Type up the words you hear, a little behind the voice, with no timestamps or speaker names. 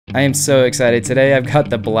I am so excited. Today I've got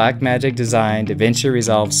the Blackmagic Design DaVinci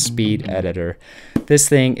Resolve Speed Editor. This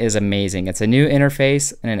thing is amazing. It's a new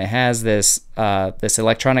interface and it has this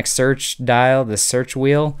electronic search dial, this search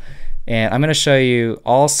wheel, and I'm going to show you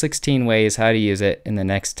all 16 ways how to use it in the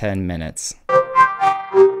next 10 minutes.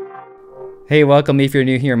 Hey, welcome. If you're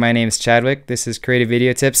new here, my name is Chadwick. This is Creative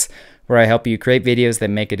Video Tips, where I help you create videos that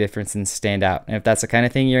make a difference and stand out. And if that's the kind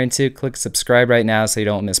of thing you're into, click subscribe right now so you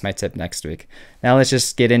don't miss my tip next week. Now let's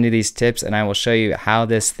just get into these tips and I will show you how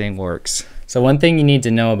this thing works. So one thing you need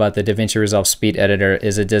to know about the DaVinci Resolve Speed Editor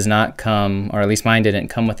is it does not come, or at least mine didn't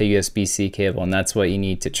come with a USB-C cable, and that's what you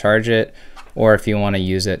need to charge it, or if you want to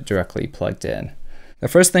use it directly plugged in. The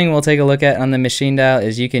first thing we'll take a look at on the machine dial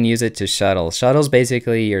is you can use it to shuttle. Shuttle's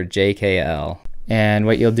basically your JKL. And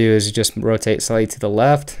what you'll do is you just rotate slightly to the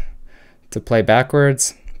left to play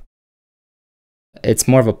backwards. It's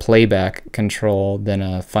more of a playback control than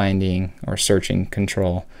a finding or searching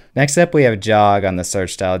control. Next up, we have jog on the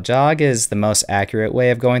search dial. Jog is the most accurate way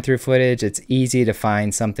of going through footage. It's easy to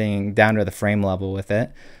find something down to the frame level with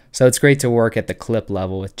it. So it's great to work at the clip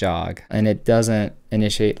level with jog, and it doesn't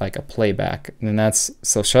initiate like a playback. And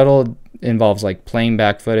so shuttle involves like playing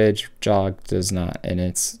back footage, jog does not, and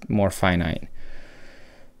it's more finite.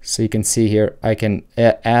 So you can see here,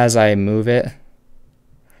 as I move it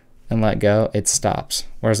and let go, it stops.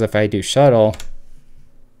 Whereas if I do shuttle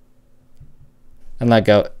and let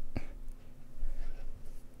go,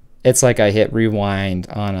 it's like I hit rewind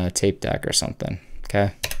on a tape deck or something,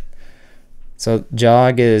 okay? So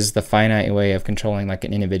jog is the finite way of controlling like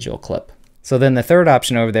an individual clip. So then the third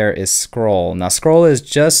option over there is scroll. Now scroll is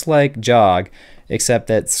just like jog, except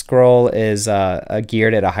that scroll is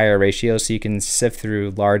geared at a higher ratio so you can sift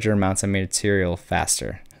through larger amounts of material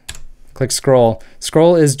faster. Click scroll.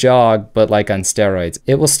 Scroll is jog, but like on steroids.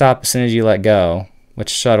 It will stop as soon as you let go, which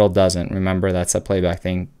shuttle doesn't. Remember, that's a playback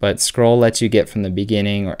thing. But scroll lets you get from the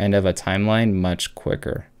beginning or end of a timeline much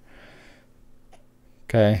quicker.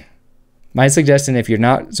 Okay. My suggestion, if you're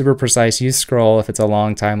not super precise, use scroll if it's a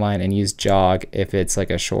long timeline and use jog if it's like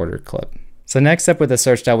a shorter clip. So next up with the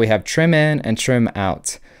search dial, we have trim in and trim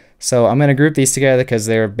out. So I'm going to group these together because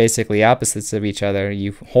they're basically opposites of each other.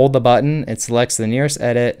 You hold the button, it selects the nearest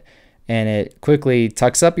edit, and it quickly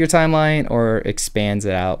tucks up your timeline or expands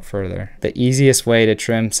it out further. The easiest way to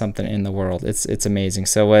trim something in the world. It's amazing.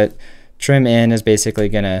 So what trim in is basically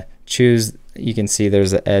going to choose, you can see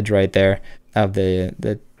there's an edge right there of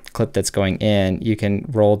the clip that's going in. You can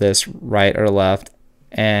roll this right or left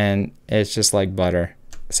and it's just like butter.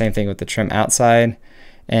 Same thing with the trim outside.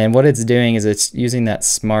 And what it's doing is it's using that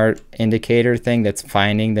smart indicator thing that's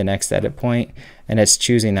finding the next edit point, and it's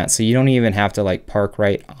choosing that. So you don't even have to like park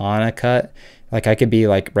right on a cut. Like I could be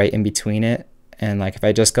like right in between it. And like if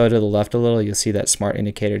I just go to the left a little, you'll see that smart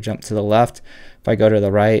indicator jump to the left. If I go to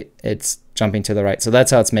the right, it's jumping to the right. So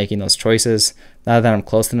that's how it's making those choices. Now that I'm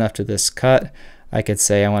close enough to this cut, I could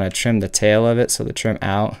say I want to trim the tail of it, so the trim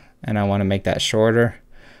out, and I want to make that shorter.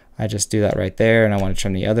 I just do that right there, and I want to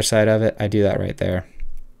trim the other side of it. I do that right there.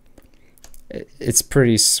 It's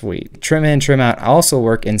pretty sweet. Trim in, trim out also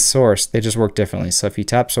work in source. They just work differently. So if you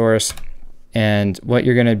tap source, and what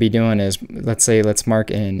you're going to be doing is, let's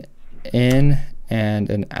mark an in and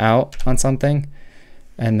an out on something,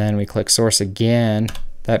 and then we click source again.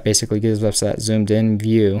 That basically gives us that zoomed in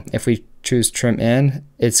view. If we choose trim in,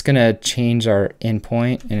 it's going to change our in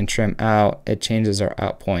point, and in trim out, it changes our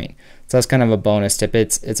out point. So that's kind of a bonus tip.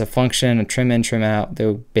 It's a function, a trim in, trim out.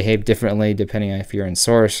 They'll behave differently depending on if you're in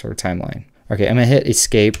source or timeline. Okay, I'm going to hit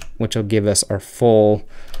escape, which will give us our full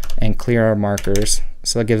and clear our markers.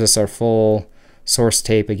 So that gives us our full source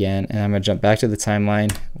tape again, and I'm going to jump back to the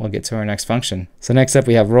timeline. We'll get to our next function. So next up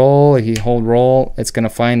we have roll. If you hold roll, it's going to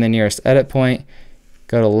find the nearest edit point.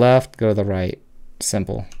 Go to the left, go to the right.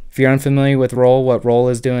 Simple. If you're unfamiliar with roll, what roll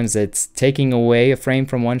is doing is it's taking away a frame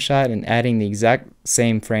from one shot and adding the exact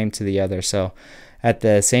same frame to the other. So at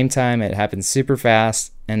the same time, it happens super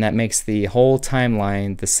fast, and that makes the whole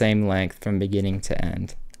timeline the same length from beginning to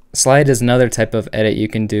end. Slide is another type of edit you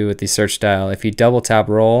can do with the search dial. If you double tap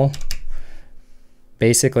roll,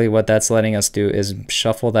 basically what that's letting us do is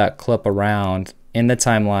shuffle that clip around in the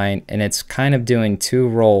timeline, and it's kind of doing two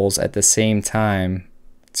rolls at the same time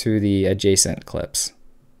to the adjacent clips.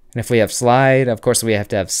 And if we have slide, of course we have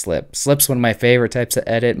to have slip. Slip's one of my favorite types of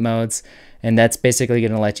edit modes, and that's basically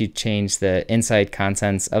going to let you change the inside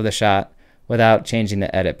contents of the shot without changing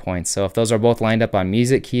the edit points. So if those are both lined up on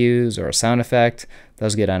music cues or a sound effect,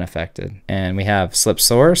 those get unaffected. And we have slip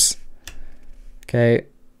source, okay,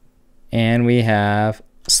 and we have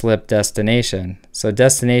slip destination. So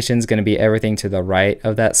destination is going to be everything to the right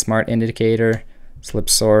of that smart indicator. Slip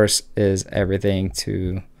source is everything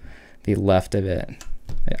to the left of it.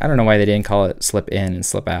 I don't know why they didn't call it slip in and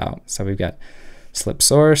slip out. So we've got slip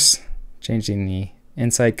source, changing the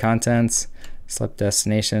inside contents, slip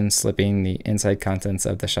destination, slipping the inside contents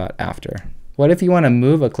of the shot after. What if you want to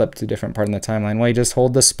move a clip to a different part in the timeline? Well, you just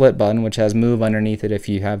hold the split button, which has move underneath it if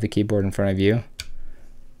you have the keyboard in front of you,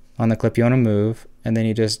 on the clip you want to move, and then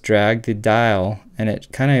you just drag the dial and it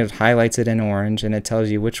kind of highlights it in orange and it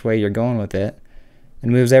tells you which way you're going with it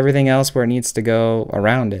and moves everything else where it needs to go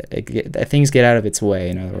around it. Things get out of its way,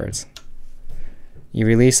 in other words. You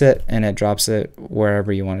release it and it drops it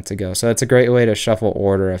wherever you want it to go. So it's a great way to shuffle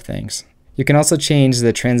order of things. You can also change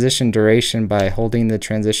the transition duration by holding the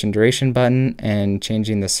transition duration button and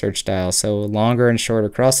changing the search dial. So longer and shorter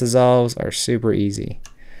cross dissolves are super easy.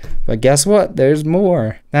 But guess what? There's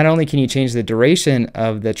more. Not only can you change the duration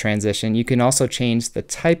of the transition, you can also change the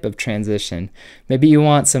type of transition. Maybe you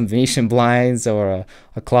want some Venetian blinds or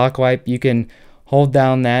a clock wipe. You can hold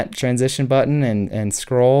down that transition button and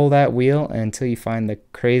scroll that wheel until you find the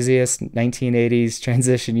craziest 1980s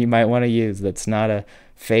transition you might want to use that's not a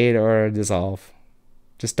fade or a dissolve.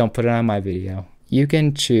 Just don't put it on my video. You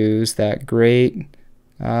can choose that great,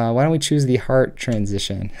 why don't we choose the heart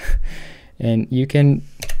transition? And you can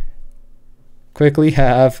quickly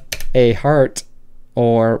have a heart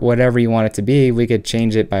or whatever you want it to be. We could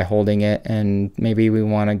change it by holding it, and maybe we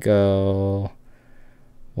want to go,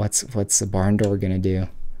 what's the barn door gonna do?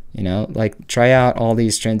 You know, like try out all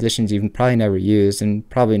these transitions you've probably never used and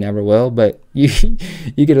probably never will, but you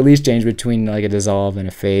could at least change between like a dissolve and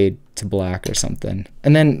a fade to black or something.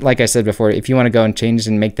 And then, like I said before, if you want to go and change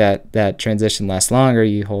and make that transition last longer,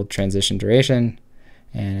 you hold transition duration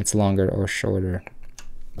and it's longer or shorter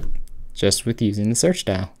just with using the search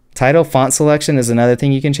dial. Title font selection is another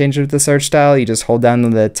thing you can change with the search dial. You just hold down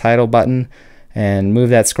the title button and move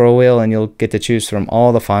that scroll wheel and you'll get to choose from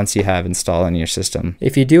all the fonts you have installed on your system.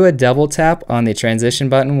 If you do a double tap on the transition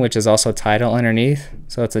button, which is also title underneath,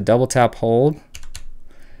 so it's a double tap hold,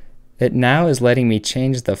 it now is letting me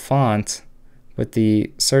change the font with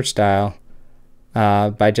the search dial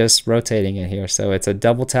by just rotating it here. So it's a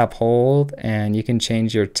double tap hold and you can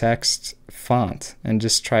change your text font and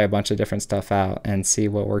just try a bunch of different stuff out and see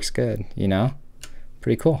what works good, you know?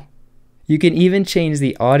 Pretty cool. You can even change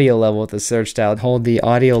the audio level with the search dial. Hold the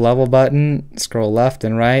audio level button, scroll left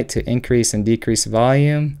and right to increase and decrease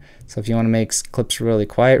volume. So if you want to make clips really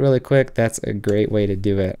quiet really quick, that's a great way to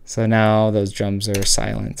do it. So now those drums are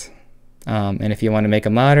silent. And if you want to make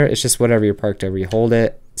them louder, it's just whatever you're parked over. You hold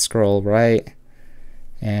it, scroll right,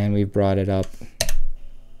 and we brought it up.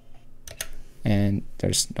 And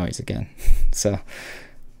there's noise again. So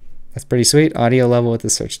that's pretty sweet. Audio level with the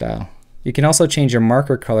search dial. You can also change your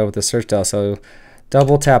marker color with the search dial. So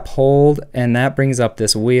double tap hold and that brings up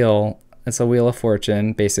this wheel. It's a wheel of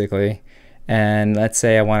fortune basically. And let's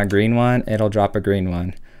say I want a green one, it'll drop a green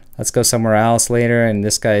one. Let's go somewhere else later and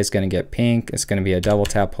this guy is going to get pink. It's going to be a double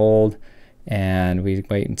tap hold and we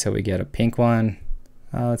wait until we get a pink one.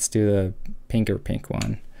 Let's do the pinker pink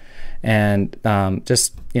one. And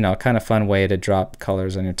just, you know, kind of fun way to drop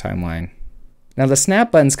colors on your timeline. Now the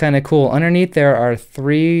snap button's kind of cool. Underneath there are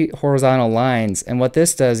 3 horizontal lines, and what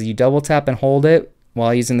this does, you double tap and hold it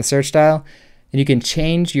while using the search dial, and you can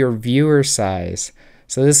change your viewer size.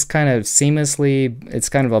 So this kind of seamlessly, it's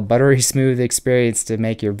kind of a buttery smooth experience to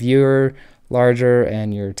make your viewer larger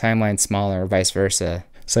and your timeline smaller, or vice versa.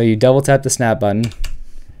 So you double tap the snap button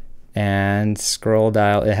and scroll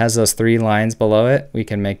dial. It has those 3 lines below it. We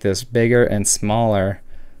can make this bigger and smaller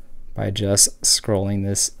by just scrolling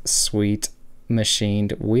this sweet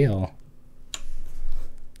machined wheel.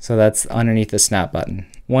 So that's underneath the snap button.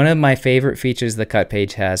 One of my favorite features the cut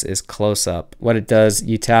page has is close up. What it does,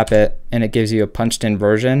 you tap it and it gives you a punched in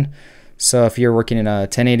version. So if you're working in a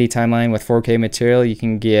 1080 timeline with 4K material, you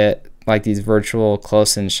can get like these virtual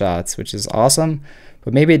close-in shots, which is awesome,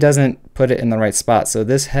 but maybe it doesn't put it in the right spot. So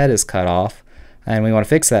this head is cut off and we want to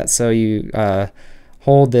fix that. So you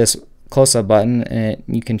hold this close-up button and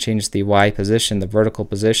you can change the Y position, the vertical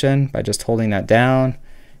position, by just holding that down,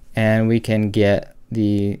 and we can get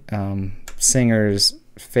the singer's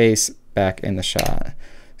face back in the shot.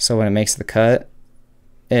 So when it makes the cut,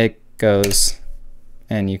 it goes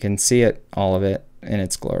and you can see it, all of it in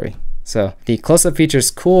its glory. So the close-up feature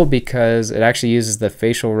is cool because it actually uses the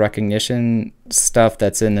facial recognition stuff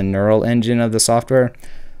that's in the neural engine of the software.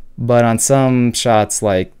 But on some shots,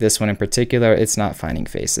 like this one in particular, it's not finding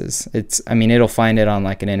faces. I mean, it'll find it on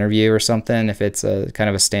like an interview or something if it's a kind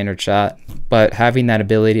of a standard shot. But having that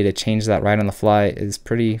ability to change that right on the fly is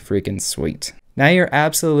pretty freaking sweet. Now you're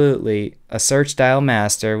absolutely a search style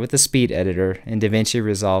master with the speed editor in DaVinci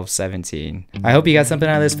Resolve 17. I hope you got something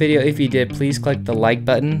out of this video. If you did, please click the like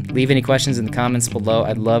button. Leave any questions in the comments below.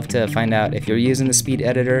 I'd love to find out if you're using the speed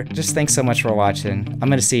editor. Just thanks so much for watching. I'm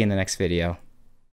going to see you in the next video.